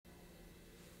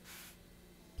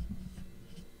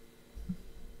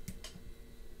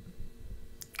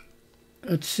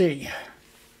let's see.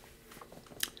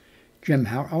 Jim,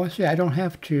 oh, see, I don't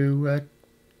have to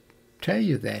tell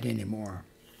you that anymore.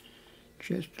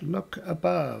 Just look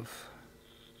above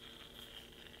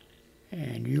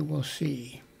and you will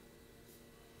see.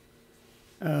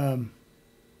 Well,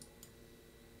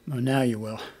 now you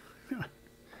will.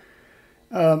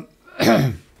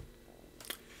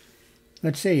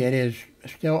 Let's see, it is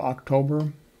still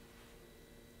October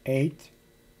 8th,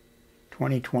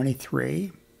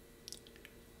 2023.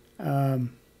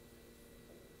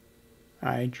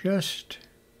 I just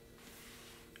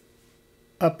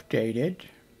updated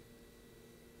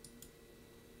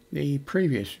the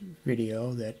previous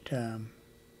video that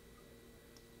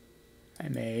I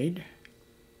made.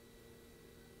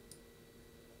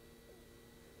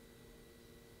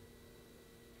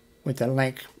 With a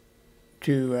link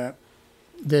to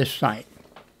this site.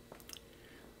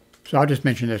 So I'll just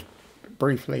mention this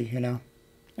briefly, you know,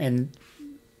 and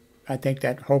I think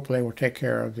that hopefully will take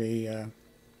care of the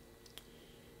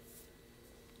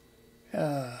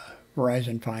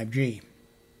Verizon 5G.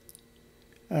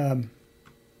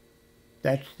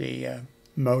 That's the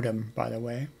modem, by the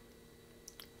way.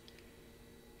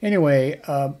 Anyway,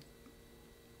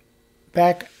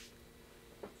 back,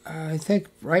 I think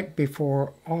right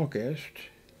before August,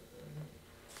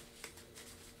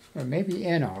 or maybe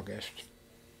in August,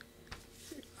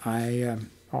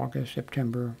 August,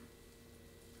 September,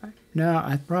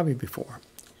 no, probably before,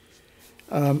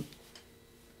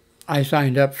 I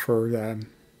signed up for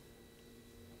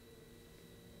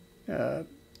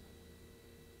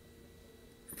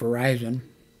Verizon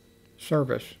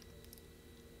service,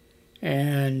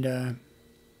 and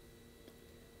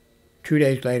 2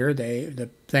 days later, the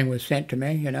thing was sent to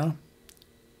me, you know,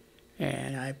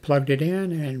 and I plugged it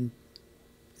in, and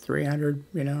 300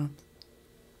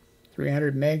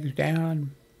 megs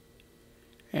down,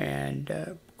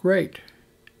 and great.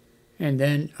 And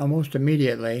then almost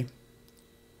immediately,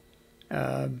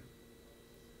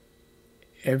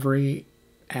 every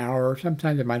hour,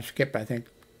 sometimes it might skip, I think,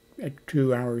 at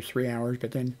 2 hours, 3 hours,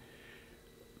 but then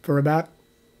for about,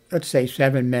 let's say,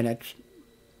 7 minutes,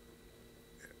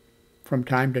 from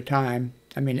time to time,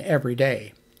 I mean every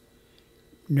day,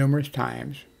 numerous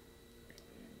times,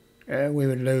 we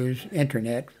would lose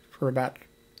internet for about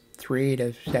 3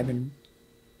 to 7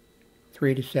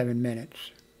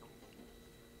 minutes.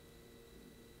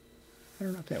 I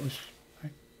don't know if that was,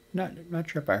 not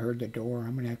sure if I heard the door.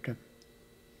 I'm going to have to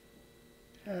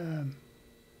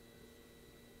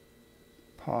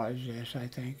pause this, I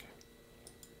think.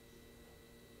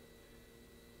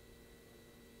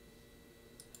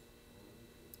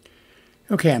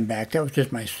 Okay, I'm back. That was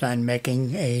just my son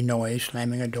making a noise,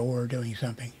 slamming a door, doing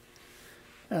something.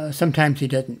 Sometimes he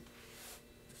doesn't,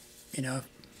 you know,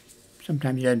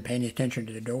 sometimes he doesn't pay any attention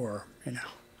to the door, you know.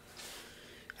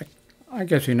 I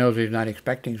guess he knows he's not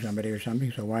expecting somebody or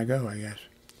something, so why go, I guess.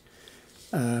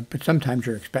 But sometimes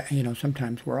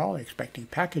sometimes we're all expecting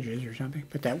packages or something,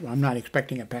 but I'm not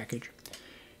expecting a package.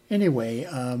 Anyway,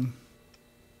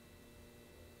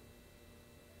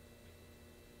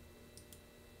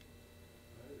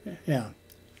 yeah.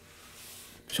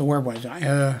 So where was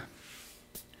I?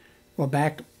 Well,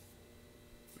 back,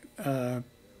 I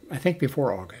think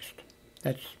before August.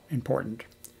 That's important.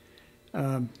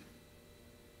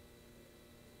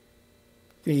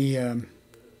 We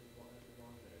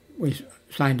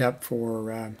signed up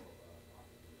for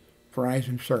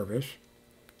Verizon service,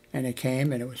 and it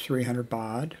came, and it was 300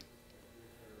 baud.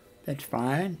 That's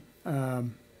fine.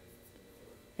 Well,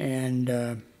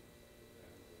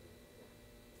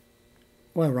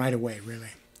 right away,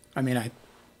 really. I mean,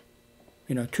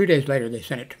 2 days later, they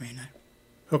sent it to me, and I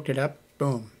hooked it up,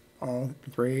 boom, all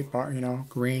three,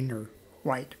 green or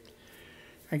white.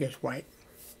 I guess white.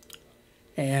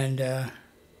 And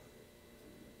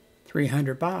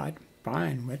 300 baud,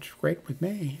 fine, that's great with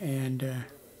me. And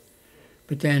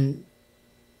but then,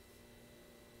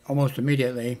 almost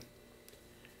immediately,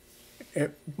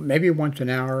 maybe once an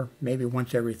hour, maybe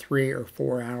once every 3 or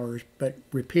 4 hours, but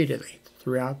repeatedly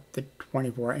throughout the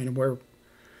 24, and we're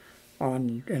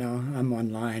on, I'm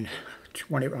on line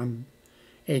 20, I'm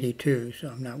 82, so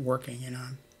I'm not working,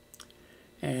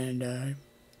 and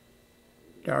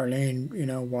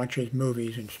Darlene, watches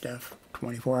movies and stuff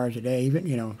 24 hours a day,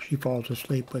 even, she falls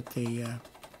asleep with the,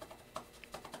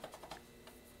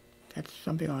 that's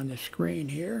something on the screen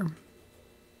here,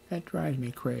 that drives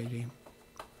me crazy.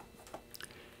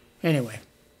 Anyway,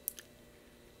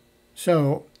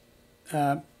 so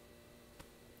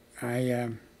I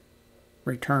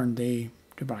returned the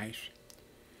device.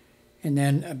 And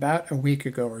then about a week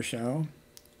ago or so,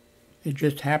 it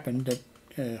just happened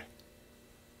that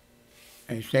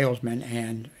a salesman,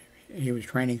 and he was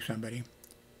training somebody,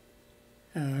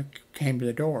 came to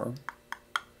the door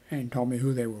and told me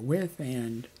who they were with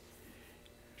and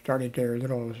started their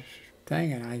little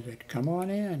thing, and I said, come on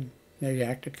in. They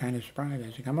acted kind of surprised.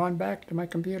 I said, come on back to my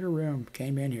computer room.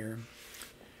 Came in here.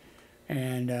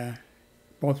 And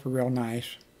both were real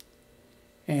nice.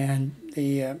 And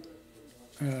the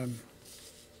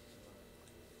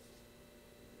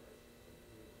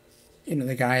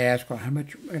the guy asked, well, how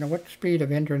much, what speed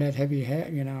of internet have you had,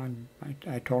 and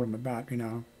I told him about,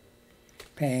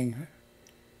 paying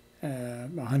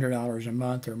 $100 a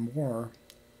month or more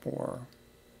for,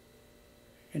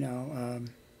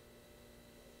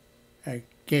 a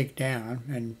gig down,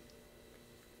 and,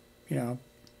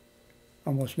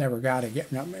 almost never got it,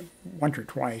 once or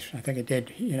twice. I think it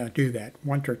did, do that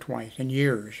once or twice in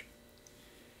years.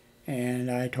 And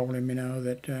I told him,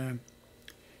 that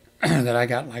that I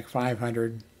got like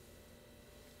 500,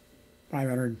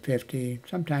 550.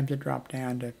 Sometimes it dropped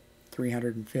down to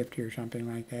 350 or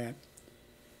something like that.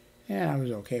 And I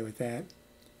was okay with that.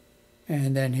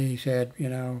 And then he said,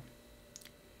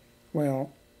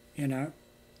 well,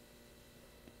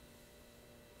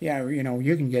 yeah,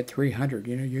 you can get 300,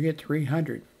 you get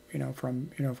 300,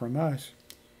 from us.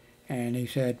 And he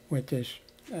said, with this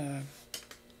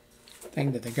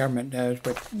thing that the government does,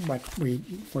 but we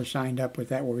were signed up with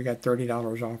that, where we got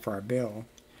 $30 off our bill.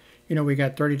 We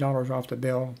got $30 off the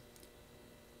bill.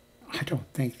 I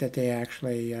don't think that they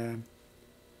actually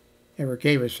ever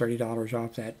gave us $30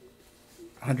 off that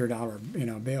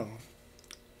 $100, bill.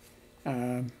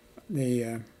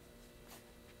 The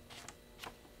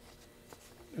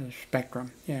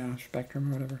Spectrum, Spectrum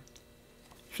or whatever.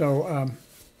 So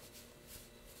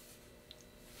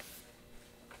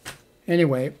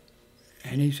anyway,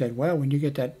 and he said, well, when you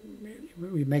get that,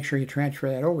 we make sure you transfer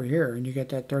that over here, and you get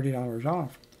that $30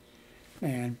 off,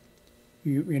 and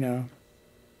you'll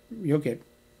get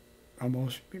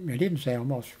almost, I didn't say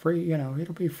almost free,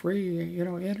 it'll be free,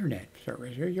 internet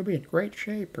service. You'll be in great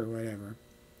shape or whatever.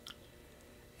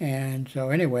 And so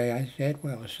anyway, I said,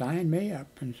 well, sign me up.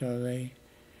 And so they,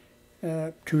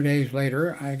 2 days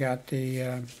later, I got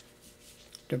the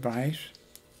device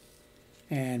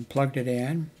and plugged it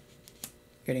in,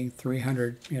 getting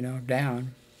 300,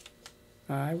 down.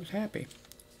 I was happy.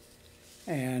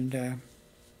 And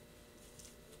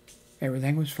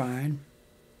everything was fine.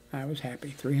 I was happy,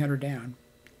 300 down.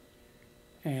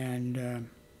 And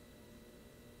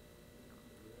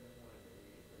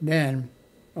then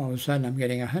all of a sudden I'm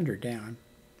getting 100 down.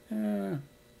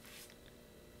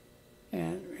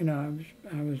 And,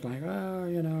 I was like,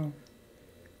 oh,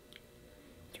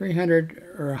 300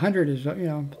 or 100 is,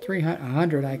 300,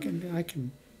 100 I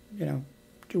can,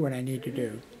 do what I need to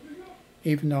do.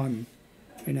 Even though I'm,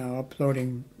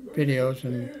 uploading videos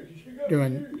and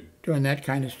doing that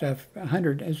kind of stuff,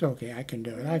 100 is okay. I can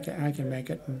do it. I can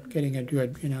make it, and getting a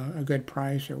good, a good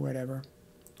price or whatever.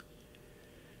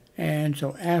 And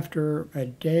so after a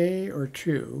day or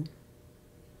two,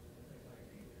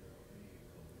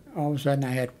 all of a sudden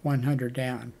I had 100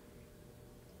 down.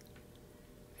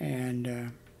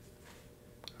 And,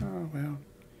 oh well.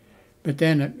 But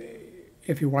then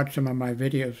if you watch some of my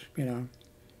videos,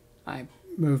 I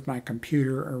moved my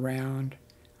computer around.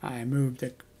 I moved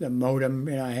the modem,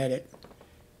 I had it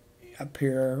up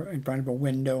here in front of a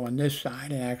window on this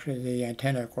side, and actually the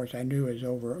antenna, of course, I knew was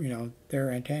over, their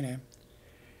antenna.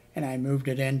 And I moved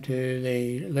it into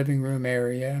the living room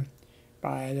area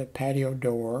by the patio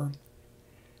door.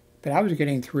 But I was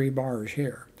getting 3 bars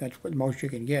here. That's what most you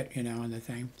can get, on the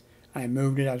thing. I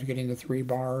moved it, I was getting the 3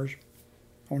 bars,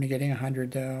 only getting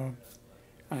 100 though.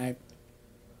 I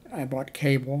bought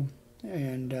cable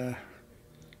and,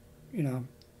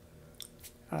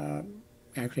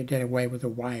 actually did away with the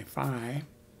Wi-Fi,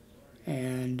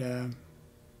 and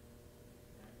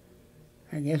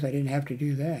I guess I didn't have to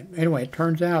do that. Anyway, it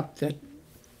turns out that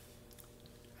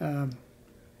now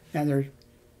there's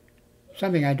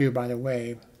something I do, by the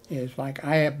way, is like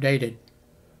I updated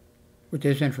with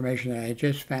this information that I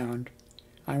just found.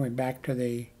 I went back to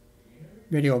the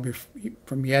video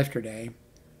from yesterday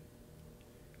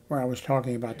where I was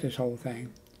talking about this whole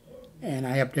thing, and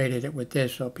I updated it with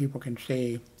this so people can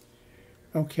see.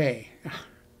 Okay,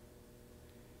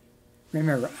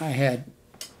 remember I had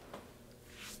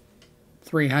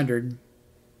 300,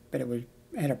 but it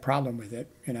had a problem with it,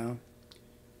 and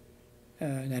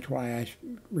that's why I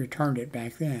returned it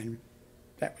back then.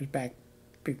 That was back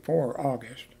before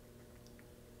August.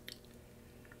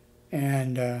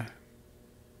 And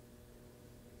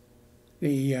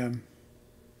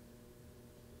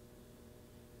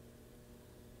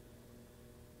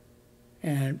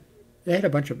and they had a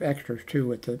bunch of extras too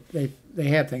with they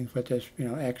have things with this, you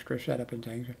know, extra setup and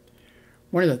things.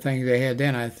 One of the things they had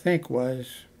then, I think, was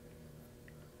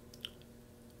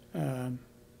um,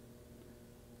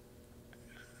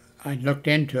 I looked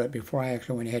into it before I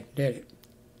actually went ahead and did it.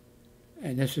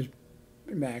 And this is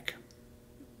back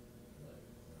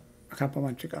a couple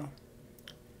months ago.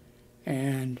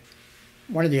 And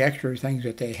one of the extra things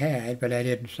that they had, but I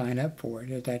didn't sign up for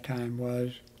it at that time,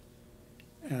 was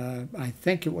I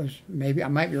think it was, maybe I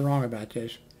might be wrong about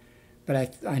this,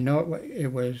 but I know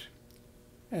it was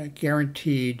a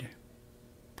guaranteed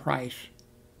price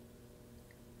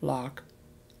lock.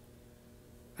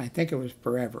 I think it was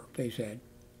forever, they said.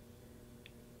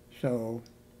 So,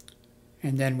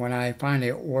 and then when I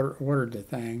finally ordered the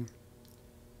thing,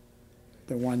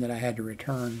 the one that I had to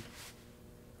return,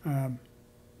 when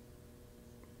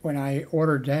I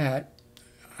ordered that,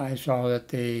 I saw that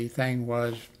the thing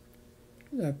was,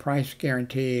 the price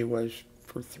guarantee was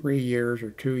for 3 years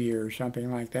or 2 years,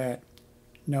 something like that.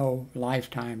 No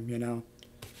lifetime, you know,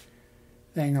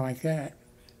 thing like that.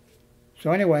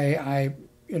 So anyway, I,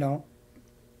 you know,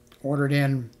 ordered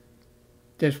in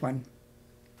this one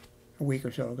a week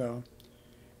or so ago.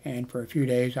 And for a few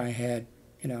days I had,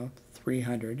 you know,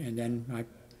 300, and then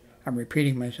I'm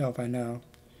repeating myself, I know.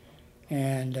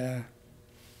 And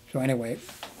so anyway,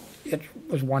 it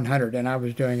was 100, and I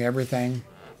was doing everything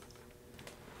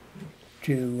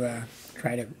to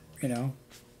try to, you know,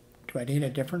 do I need a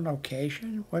different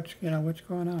location? What's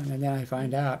going on? And then I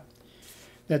find out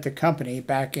that the company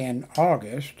back in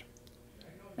August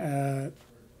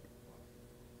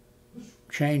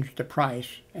changed the price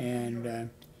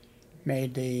and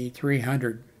made the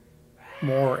 300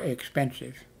 more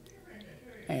expensive.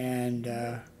 And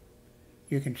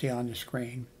you can see on the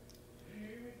screen.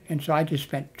 And so I just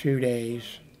spent 2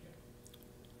 days,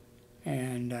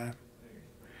 and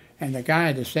the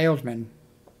guy, the salesman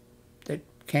that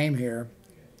came here,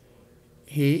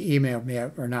 he emailed me,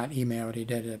 or not emailed, he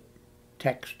did a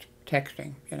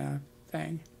texting, you know,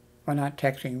 thing. Well, not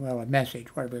texting, well, a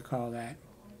message, whatever you call that.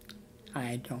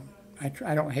 I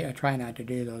try not to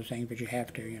do those things, but you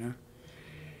have to, you know.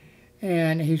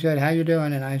 And he said, "How you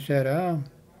doing?" And I said, "Oh,"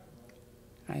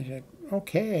 I said,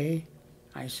 "Okay."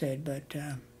 I said, but,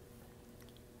 and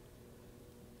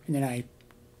then I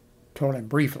told him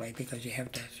briefly, because you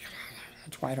have to,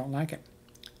 that's why I don't like it.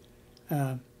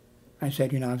 I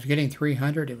said, you know, I was getting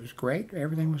 300, it was great,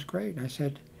 everything was great. And I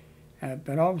said,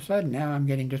 but all of a sudden now I'm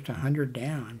getting just 100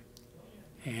 down.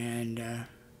 And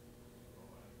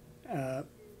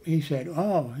he said,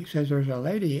 oh, he says, there's a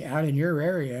lady out in your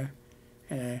area,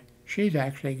 she's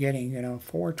actually getting, you know,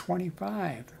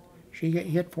 425. She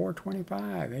hit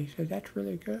 425. He said, that's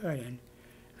really good. And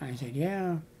I said,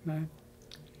 yeah.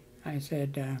 I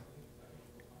said,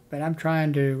 but I'm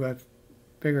trying to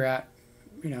figure out,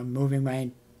 you know, moving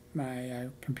my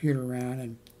computer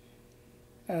around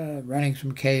and running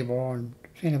some cable and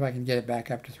seeing if I can get it back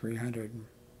up to 300.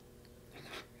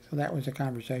 So that was the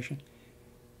conversation.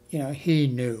 You know, he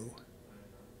knew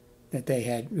that they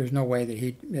had, there's no way that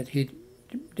he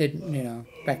didn't, you know,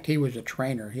 in fact, he was a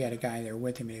trainer. He had a guy there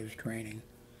with him he was training.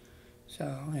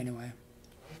 So anyway.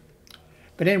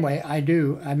 But anyway, I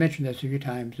mentioned this a few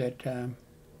times, that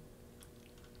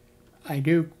I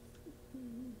do,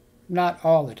 not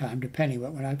all the time, depending,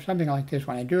 but when something like this,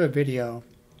 when I do a video,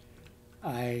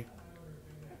 and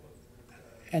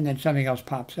then something else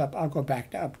pops up, I'll go back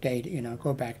to update, you know,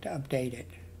 update it.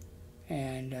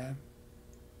 And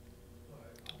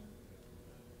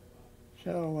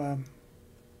so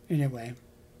anyway,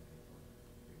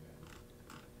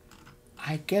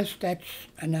 I guess that's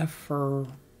enough for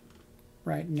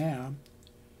right now.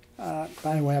 By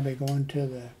the way, I'll be going to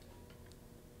the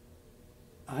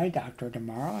eye doctor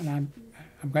tomorrow, and I'm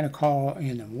going to call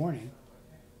in the morning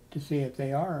to see if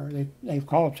they are. They've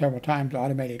called several times,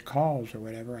 automated calls or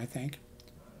whatever, I think,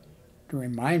 to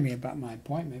remind me about my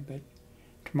appointment. But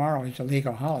tomorrow is a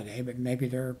legal holiday, but maybe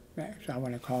they're, so I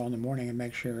want to call in the morning and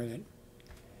make sure that,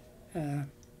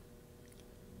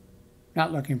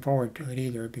 not looking forward to it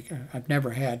either, because I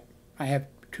have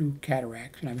 2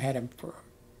 cataracts, and I've had them for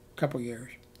a couple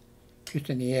years, just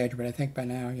in the edge, but I think by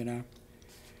now, you know.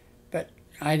 But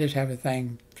I just have a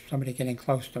thing, somebody getting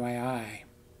close to my eye.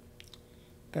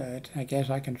 But I guess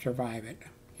I can survive it,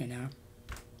 you know.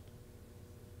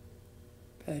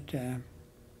 But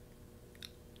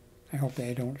I hope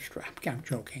they don't strap, I'm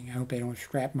joking, I hope they don't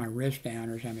strap my wrist down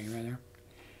or something, rather.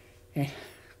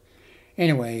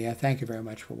 Anyway, thank you very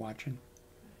much for watching.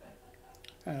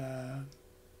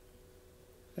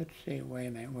 Let's see, wait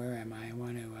a minute, where am I? I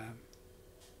want to,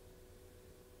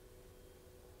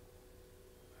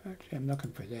 let's see, I'm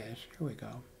looking for this. Here we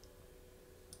go.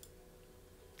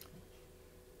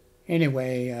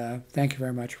 Anyway, thank you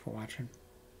very much for watching.